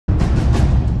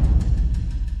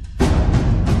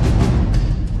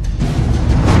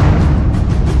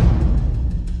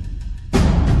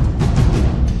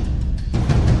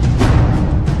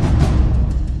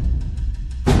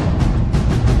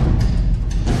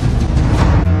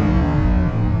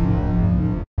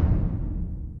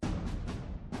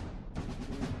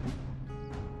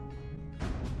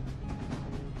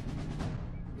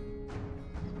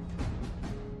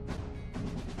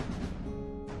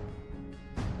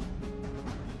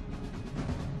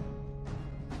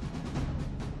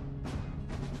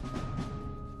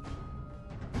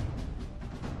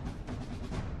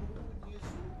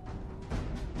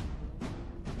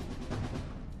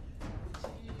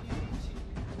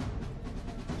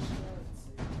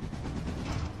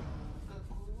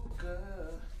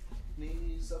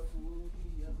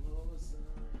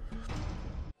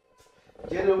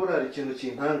Gere burari ikintu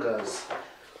kintangaza.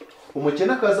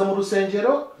 Umukene akaza mu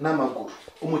rusengero n'amaguru.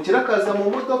 Umukire akaza mu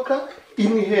modoka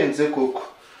imwe ihenze koko.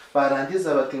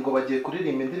 Barangiza bati ngo bagiye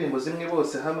kuririmba indirimbo zimwe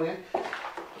bose hamwe.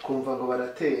 Kumva ngo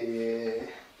barateye.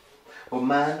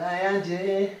 Mana yanjye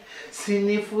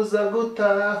sinifuza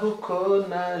gutaha uko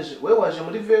naje. We waje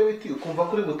muri VWT ukumva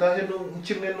kuri gutahe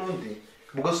kimwe n'undi.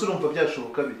 Ubwo se urumva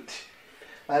byashoboka biti.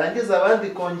 Barangiza abandi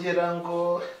kongera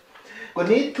ngo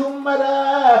nitumara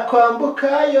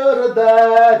kwambuka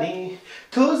Yorodani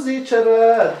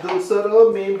tuzicara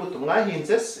dusorome imbuto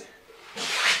mwahinze se.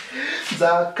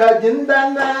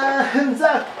 Nzakagendana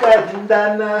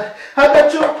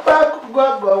agacupa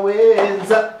kugwawe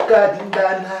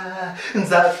nzakagendana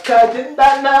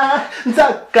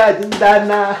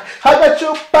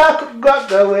agacupa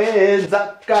kugwawe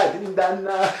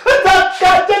nzakagendana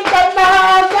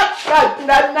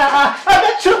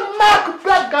agacuma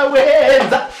kugwawe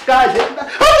nzakagendana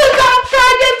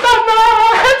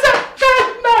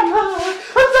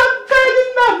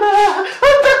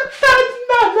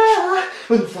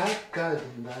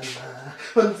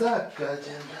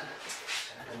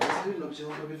ibintu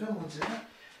byombo biva mu nzira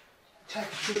cya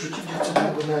gicucu cy'igiti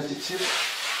ntabwo nagikira.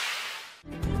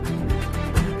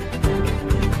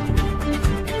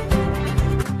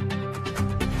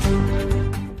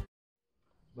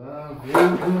 Bavuga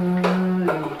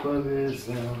yuko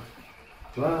beza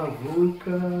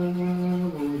bavuga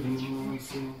buri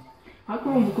munsi. Ariko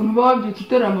urumva ukuntu uba wabyutse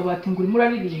uterura amabati ngo urimo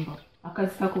uraririmba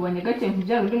akazi kakubanye gake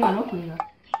nkubyara undi mwana wo kurira.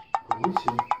 Iki?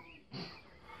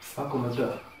 Ako mada.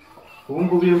 Ubu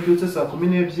ngubu iyo mbyutse saa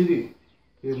 12,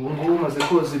 ubu ngubu maze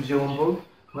koza ibyombo,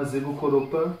 maze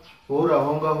gukoropa, wowe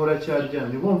aho ngaho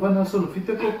uracyaryamye. Wumva nta soni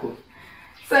ufite koko?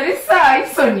 Salsa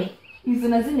isoni. Izo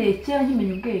nazineye kera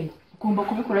nkimenya ubwenge. Ugomba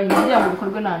kubikora nyuma kugira ngo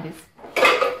bikorwe nandese.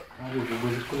 Ari ubwo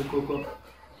zikore koko.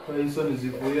 Kwa isoni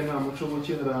zivuye nta muco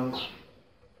gukiranga.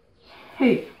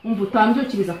 Hey, umva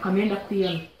utambyukiriza kamenda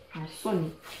kwiyana. Nta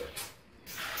soni.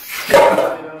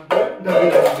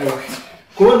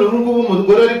 Kubona ubu ngubu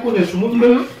umugore ari kunesha umutwe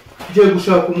ugiye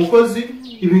gushaka umukozi,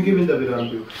 ibi ngibi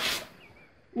ndabirambiwe.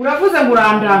 Uravuze ngo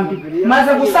urandambiwe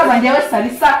maze gusaza njyewe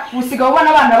Salsa usiga ubona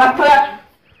abana batoya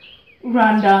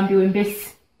urandambiwe mbese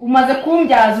umaze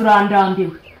kumbyaza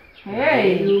urandambiwe.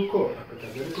 Yuko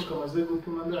ariko kamaze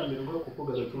gutuma ndambirwa kuko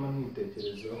gagatuma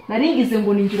mwitekerezaho. Naringize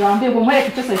ngo ninjirambiwe ngo nkwereke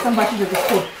icyo Salsa mbashije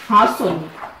gukora nta soni.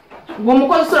 Uwo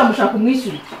mukozi usura mushaka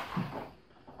umwishyura iki?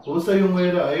 Ubusa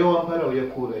y'umwera ayo wampara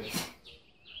uyakurahe?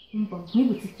 Umva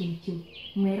nkibutse ikintu kimwe.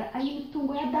 Mwera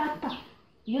ay'imitungo ya data.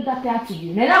 Iyo data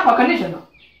yakigiye nari nakwaka n'ijana.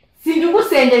 Sinjye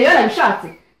ugusengera iyo nabishatse.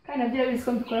 Kandi nabyo bizi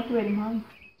ko mbikora kubera impamvu.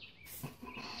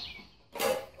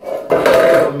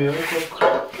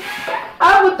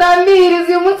 Agutambiriza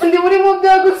uyu munsi ndi muri mu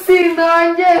byo gusinda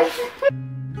wanjye.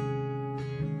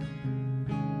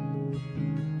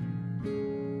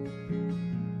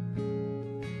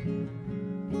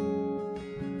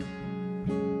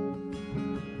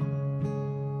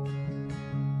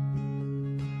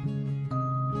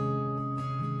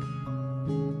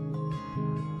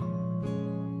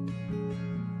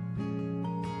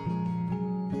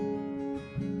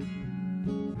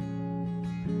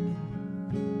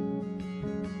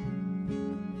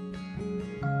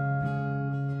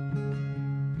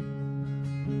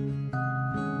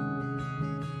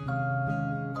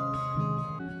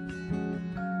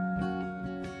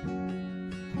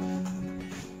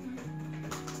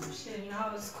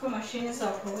 Ko mashini za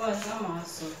kubaza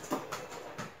amaso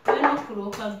no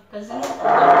kuruka kazi no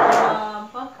kugaruka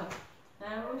mpaka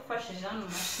nabifashije hano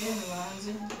mashini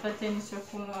banze gifate n'icyo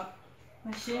kunywa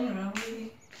mashini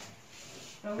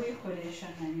urabikoresha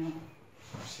na nyuma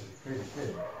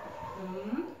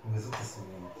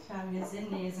cyameze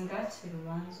neza ngakira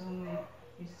ubanza umwe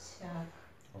icyaka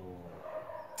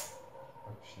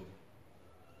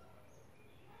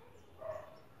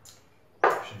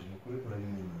Kuri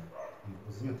urabimenya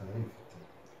uzinyota narifite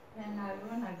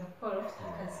nabibonaga ko ufite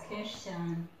akazi kenshi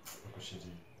cyane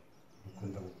akosheri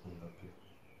ukunda gukunda pe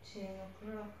cyane kuri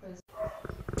Murakoze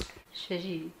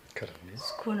sheri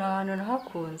ukuntu ahantu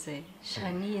nahakunze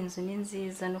shani iyi nzu ni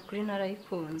nziza no kuri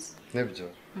narayikunze nibyo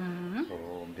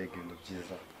mbega ibintu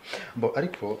byiza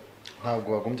ariko ntabwo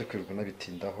wagombye kwirirwa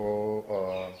unabitindaho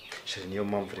sheri niyo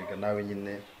mpamvu rega nawe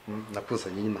nyine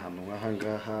nakuzanye nyine ahantu nk'aha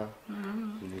ngaha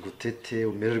ni gutete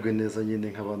umererwe neza nyine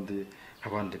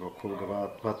nk'abandi bakobwa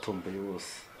batomboye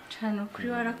bose cyane kuri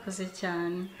warakoze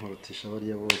cyane nkurutisha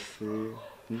bariya bose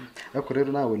ariko rero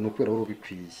nawe ni ukubera wari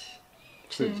ubikwiye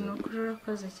cyane kuri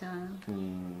warakoze cyane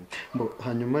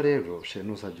hanyuma rero sheri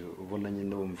ntuzajya ubona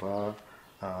nyine wumva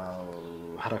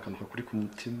hari akantu kakuri ku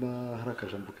mutima hari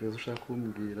akajambo keza ushaka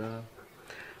kumbwira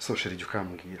so sheri jya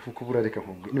ukambwira kuko buriya reka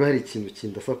nkubwira niba hari ikintu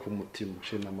kindasa ku mutima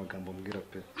sheri n'amagambo mbwira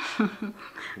pe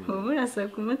ubu urasa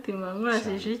ku mutima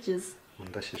murashisha ikiza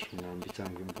ndashisha umwambi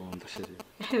cyangwa imbunda sheri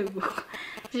yego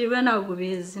jiba ntabwo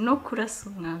ubizi no kurasa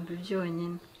umwambi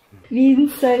byonyine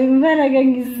binsaba imbaraga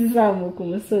nk'izizamuka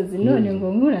umusozi none ngo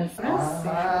nkurasa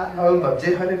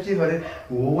byihore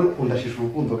wowe undashisha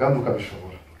urukundo kandi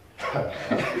ukabishobora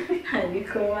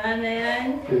ariko mana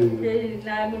yanjye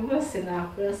ntabwo rwose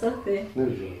nakurasa pe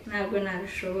ntabwo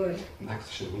nabishobora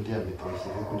ndagushisha ubundi yambita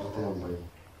washyize ko utayambaye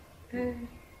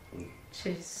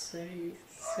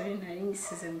sorry nari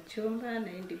ngisize mu cyumba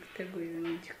nari ndi gutegura ibintu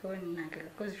mu gikoni ntabwo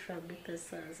agakozi ushobora guhita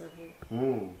asaza vuba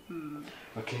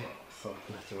okay so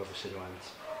nta kibazo sheri wanjye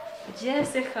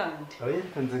byese kandi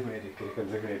reka nze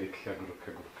nkwereke kaguruka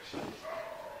sheri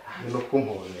no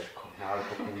kumpobera ko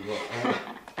ntabwo kumva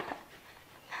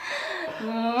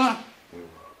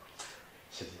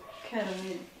sheri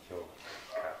Caramel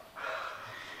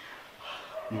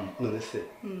none se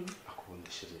akunda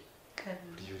sheri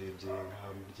iyo urebye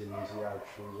nk'ahabye n'inzu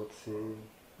yacu yubatse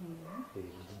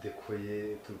ududekoye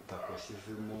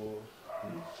tutakashyizemo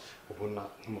ubona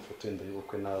nk'amafoto yenda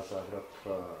y'ubukwe nazabura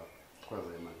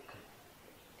twazayimanika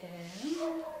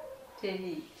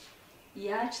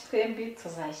iyacu twembi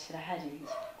tuzashyira hariya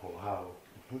wawu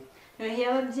noneho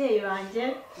iy'ababyeyi banjye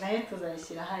nayo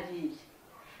tuzashyira hariya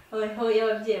noneho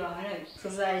iy'ababyeyi bawe nayo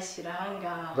tuzayishyira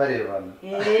ahangaha barebana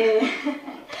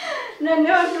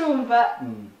noneho ndumva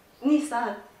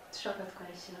n'isaha dushaka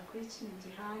twayishyira kuri kino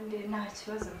gihande nta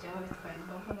kibazo byaba bitwaye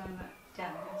mbona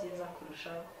byaba byiza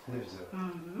kurushaho nibyo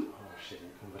sheri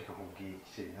kumva reka nkubwire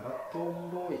sheri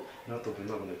naratomboye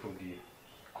ntabwo nakubwiye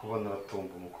kuba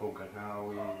naratomba umukobwa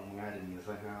nkawe umwari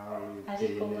mwiza nkawe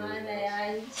ariko mwana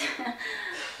yanjye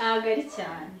ntabwo ari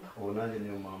cyane ubu nanjye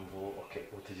niyo mpamvu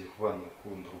utegeye kubana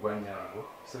urukundo rwa nyarwo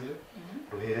sibyo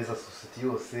ruhereza sosiyete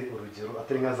yose urugero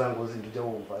atari nka za ngo zindi ujya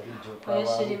wumva ari ibyo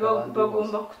abasheri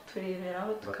bagomba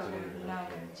kutureberaho tukabona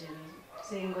urugero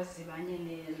z'ingo zibanye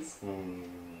neza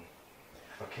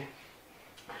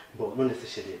none se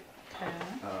sheri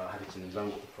hari ikintu ngira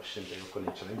ngo ufashe mbere yuko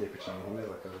nicara ngiye kwicara mu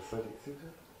meza akabasari sibyo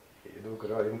nubwo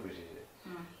rero warimbujije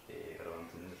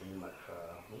arabanza neza nyuma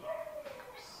ahantu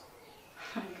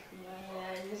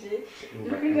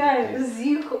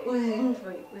uziko uzimva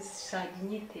uzishaka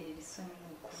inyiterera isoni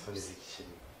nuko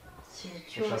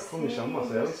ushaka kumisha mu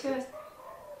maso yawe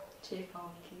kereka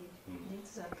mubwire niyo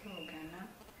tuzatuvugana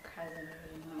kazana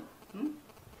ibintu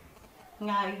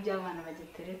nk'aho iby'abana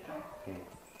bagitereta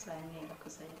tuzanira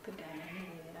kuzajya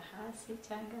tuganira hasi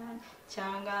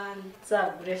cyangwa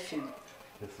nzagure filime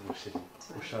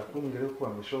ushaka kumbwira ko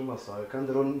wamisha mu maso yawe kandi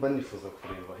rero mba nifuza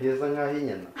kureba heza nk'aho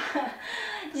inyana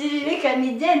reka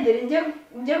nigendere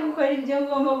njye gukora ibyo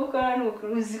ngomba gukora ni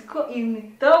ukuri uzi ko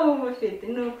imitobe uba ufite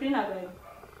ni ukuri ntabwo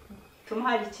bituma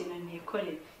hari ikintu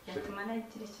nikorera yatuma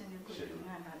nagira icyo nigurira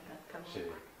umwana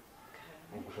adatabona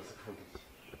ushatse kuvuga iki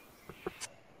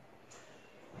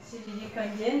reka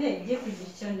ngende njye kugira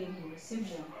icyo nigura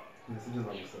sibyo sibyo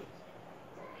nagusabye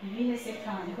ibihe se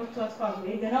kandi ko tuba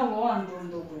twaguhiga nawe uba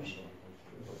wandondoguje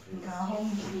ngaho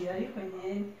mbwira ariko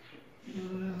nyine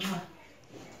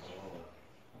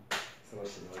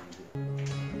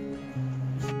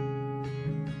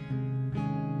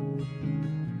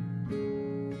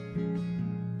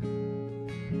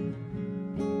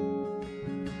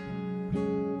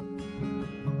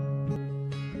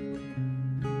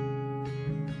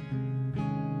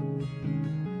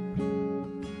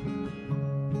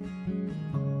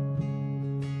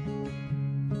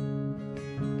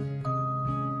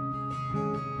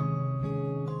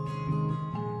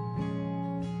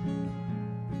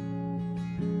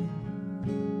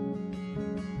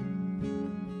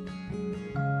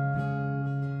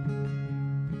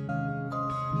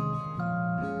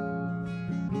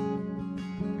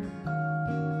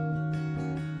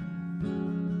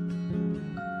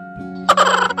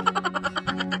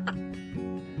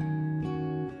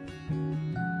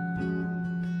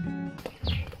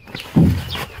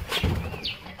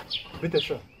bite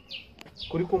sha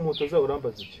kuri ko moto zawe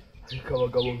urambaza iki ariko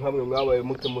abagabo nkamwe mwabaye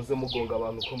mute muze mugonga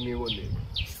abantu ko mwiboneye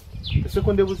ese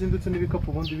ko ndeba uzindutse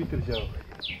n'ibikapu ubundi bite byawe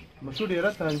amashuri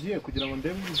yaratangiye kugira ngo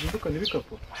ndebe uzindukane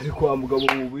ibikapu ariko wa mugabo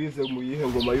mubize muyihe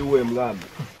ngoma y'uwe mwami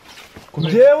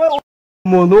njyewe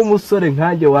umuntu w'umusore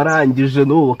nkanjye warangije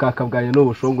n'ubu bukaka bwanjye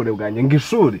n'ubushongore bwanjye ngo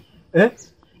ishuri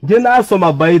njye nasoma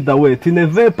by the way tu ne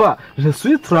veux pas je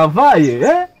suis travaillé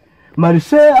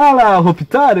marcher à la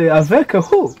hôpital avec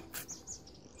vous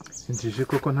njije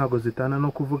koko ntago zitana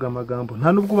no kuvuga amagambo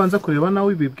nta nubwo ubanza kureba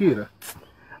nawe ibibwira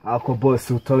ako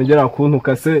boss utongera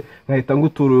kuntuka se nkahita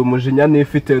ngutura uyu mujinya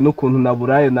nifite n'ukuntu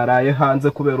naburaye naraye hanze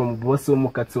kubera umubosi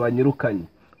w'umukatsi wanyirukanye.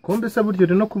 Kumbe se buryo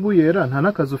uri no kubuyera nta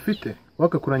nakazi ufite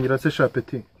wakakurangira se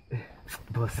shapeti.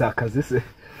 Boss akazi se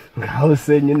ngaho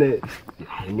se nyine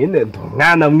ndi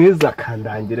umwana mwiza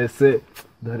kandangire se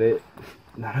dore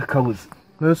narakabuze.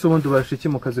 Mwese ubundi ubasha iki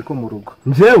mu kazi ko mu rugo?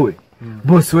 Njyewe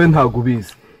boss we ntago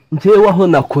ubizi. Njyewe aho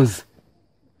nakoze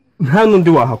nta nundi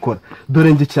wahakora.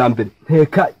 Dore nge cyambere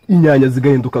nteka inyanya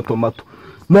zigahinduka tomato,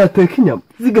 nateka inyama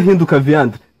zigahinduka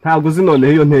viande. Ntago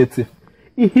zinone iyo ntetse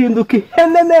ihinduka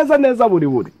ihene neza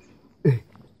buri.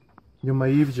 Nyuma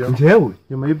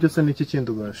y'ibyo se niki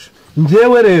kindi ubasha?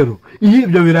 Njyewe rero iyo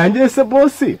ibyo birangiye se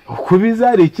boss uko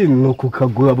bizari ikintu nuko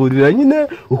ukagaburira nyine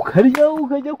ukarya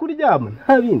ukajya kuryama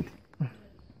nta bindi.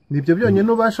 Nibyo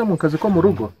byonyine ubasha mu kazi ko mu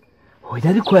rugo? Oya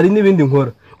ariko hari n'ibindi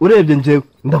nkora. Urebye njyewe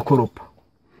ndakoropa,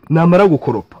 namara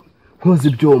gukoropa nkoza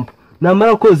ibyombo,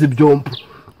 namara koza ibyombo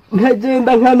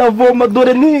nkagenda nkanavoma.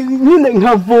 Dore nyine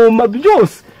nkavoma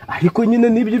byose, ariko nyine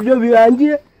nibyo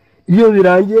birangiye. Iyo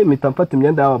birangiye mpita mfata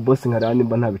imyenda y'aba boss nkareba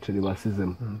nimba nta biceri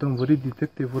basizemo. Ndumva uri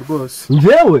detective rwose.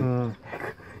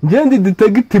 Njyewe ndi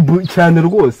detective cyane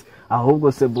rwose.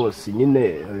 Ahubwo se boss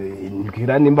nyine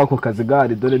mbwira nimba ko kazi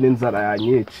gari, dore n'inzara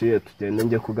yanyiciye tugende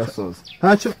nge kugasoza.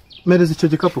 Ntacyo, mereza icyo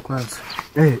gikapu kwanza.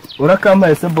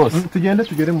 Urakampaye se boss? Tugende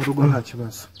tugere mu rugo nta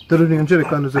kibazo. Dore uri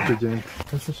injerekani uze tugende.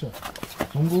 Ese sha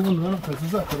ngubu none kazi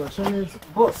zakabasha neza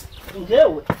boss.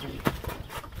 Njyewe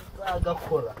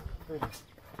zagakora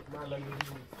mana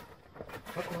y'Imana.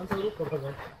 Bakubanza urukabaga.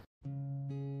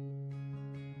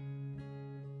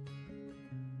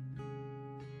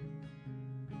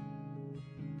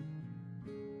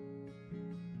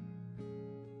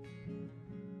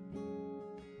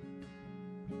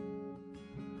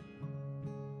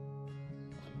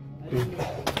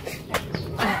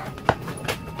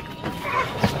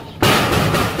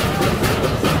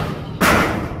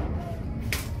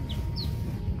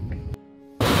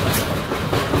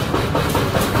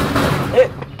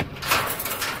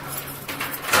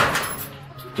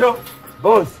 Yo,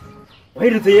 boss.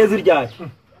 Wahirutse Yezu ryari?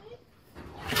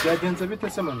 Byagenze bite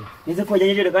se mani? Nize ko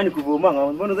wajyanyeje kandi kuvoma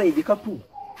nka mbona uza igikapu.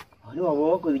 Aho ni waba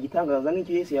wakoze igitangaza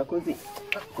nk'icyo Yesu yakoze.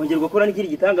 Kongerwa gukora n'ikiri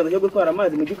gitangaza cyo gutwara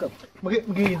amazi mu gikapu.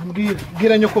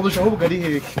 Mbwira nyoko buja ahubwo ari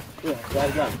hehe?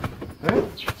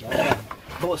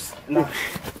 Boss, na.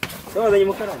 Tawazanye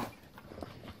mukarama.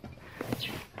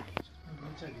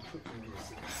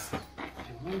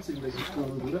 Umunsi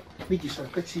ndagitungura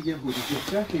n'igishaka cyiyahurije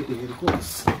cyahereye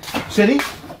rwose. Sheri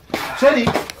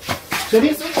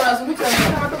Uraza umukirana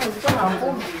n'amadomo zito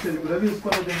ntamvumva. urabizi ko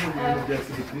ari ibintu bya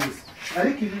siripurize.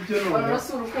 Ariko ibi byo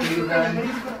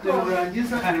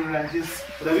rurangiza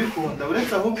urabikunda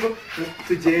uretse ahubwo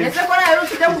tugenda. Ese ko nawe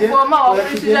ujya kuvoma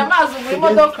wagurishije amazi mu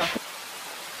imodoka?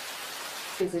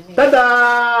 Tada!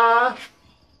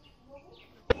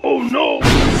 Oh no!